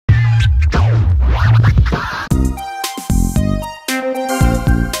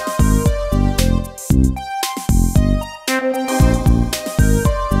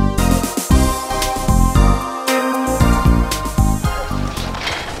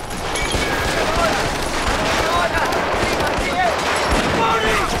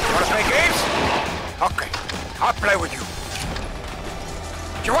wanna play with you.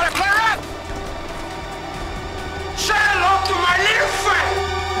 You wanna clear up? Say hello to my little friend!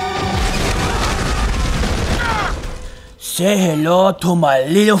 Say hello to my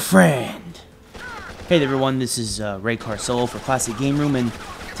little friend. Hey there everyone, this is Ray Carcello for Classic Game Room, and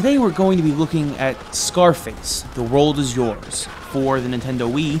today we're going to be looking at SCARFACE, The World Is Yours, for the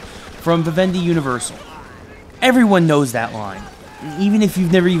Nintendo Wii, from Vivendi Universal. Everyone knows that line. Even if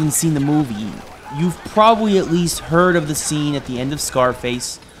you've never even seen the movie, you've probably at least heard of the scene at the end of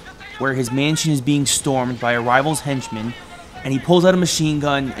SCARFACE, where his mansion is being stormed by a rival's henchman, and he pulls out a machine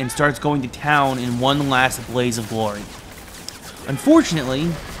gun and starts going to town in one last blaze of glory. Unfortunately,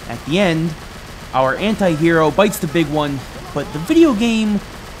 at the end, our anti-hero bites the big one, but the video game,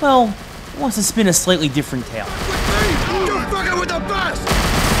 well, wants to spin a slightly different tale. You're fucking with the best!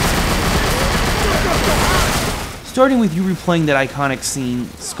 Starting with you replaying that iconic scene,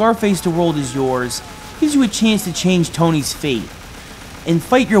 SCARFACE The World Is Yours gives you a chance to change Tony's fate and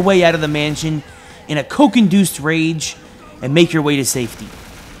fight your way out of the mansion in a coke-induced rage and make your way to safety.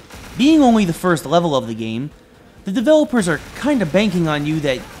 Being only the first level of the game, the developers are kinda banking on you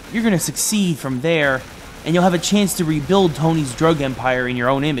that you're gonna succeed from there, and you'll have a chance to rebuild Tony's drug empire in your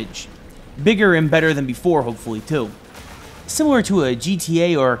own image. Bigger and better than before, hopefully, too. Similar to a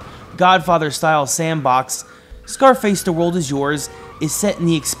GTA or Godfather-style sandbox, SCARFACE The World Is Yours is set in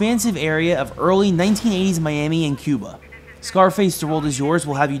the expansive area of early 1980s Miami and Cuba. SCARFACE The World Is Yours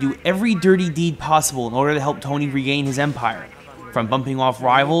will have you do every dirty deed possible in order to help Tony regain his empire, from bumping off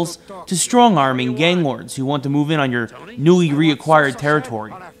rivals to strong-arming gang lords who want to move in on your newly reacquired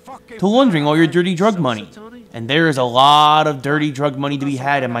territory, to laundering all your dirty drug money. And there is a lot of dirty drug money to be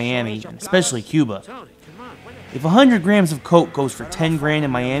had in Miami, especially Cuba. If 100 grams of coke goes for 10 grand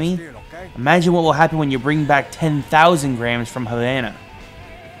in Miami, imagine what will happen when you bring back 10,000 grams from Havana.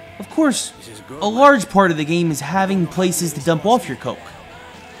 Of course, a large part of the game is having places to dump off your coke.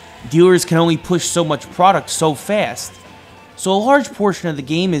 Dealers can only push so much product so fast, so a large portion of the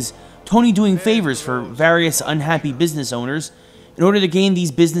game is Tony doing favors for various unhappy business owners in order to gain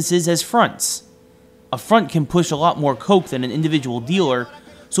these businesses as fronts. A front can push a lot more coke than an individual dealer,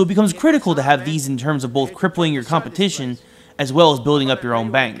 so it becomes critical to have these in terms of both crippling your competition as well as building up your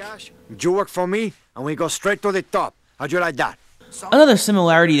own bank. You work for me, and we go straight to the top. How'd you like that? Another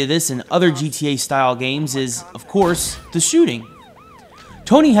similarity to this and other GTA-style games is, of course, the shooting.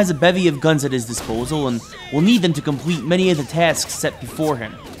 Tony has a bevy of guns at his disposal and will need them to complete many of the tasks set before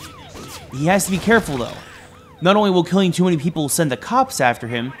him. He has to be careful though. Not only will killing too many people send the cops after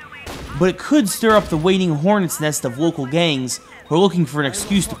him, but it could stir up the waiting hornet's nest of local gangs who are looking for an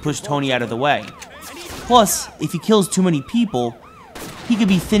excuse to push Tony out of the way. Plus, if he kills too many people, he could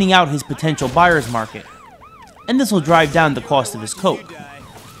be thinning out his potential buyer's market, and this will drive down the cost of his coke.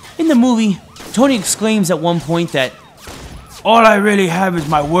 In the movie, Tony exclaims at one point that, "All I really have is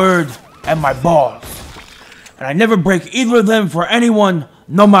my word and my balls, and I never break either of them for anyone,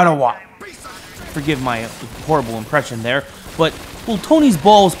 no matter what." Forgive my horrible impression there, but will Tony's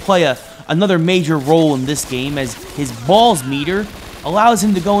balls play another major role in this game, as his balls meter allows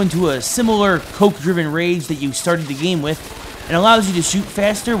him to go into a similar coke-driven rage that you started the game with, and allows you to shoot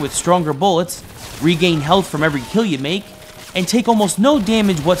faster with stronger bullets, regain health from every kill you make, and take almost no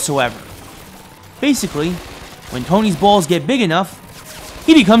damage whatsoever. Basically, when Tony's balls get big enough,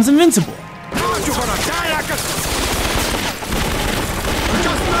 he becomes invincible.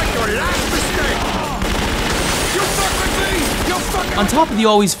 On top of the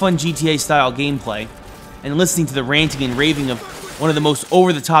always fun GTA-style gameplay, and listening to the ranting and raving of one of the most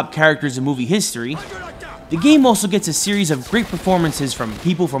over-the-top characters in movie history, the game also gets a series of great performances from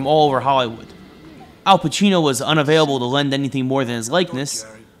people from all over Hollywood. Al Pacino was unavailable to lend anything more than his likeness,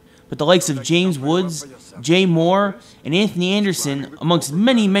 but the likes of James Woods, Jay Moore, and Anthony Anderson, amongst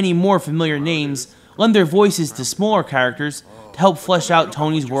many, many more familiar names, lend their voices to smaller characters to help flesh out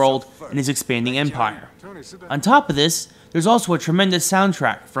Tony's world and his expanding empire. On top of this, there's also a tremendous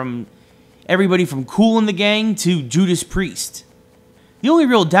soundtrack from everybody from Kool and the Gang to Judas Priest. The only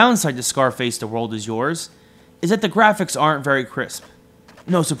real downside to SCARFACE The World Is Yours is that the graphics aren't very crisp.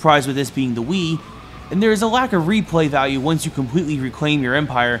 No surprise with this being the Wii, and there is a lack of replay value once you completely reclaim your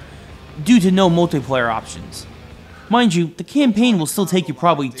empire due to no multiplayer options. Mind you, the campaign will still take you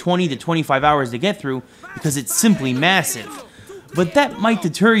probably 20 to 25 hours to get through because it's simply massive, but that might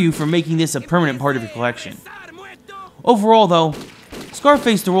deter you from making this a permanent part of your collection. Overall though,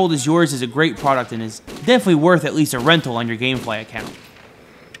 SCARFACE The World Is Yours is a great product and is definitely worth at least a rental on your GameFly account.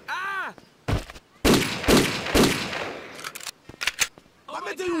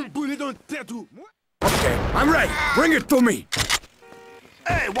 Okay, I'm ready. Bring it to me.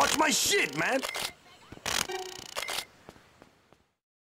 Hey, watch my shit, man.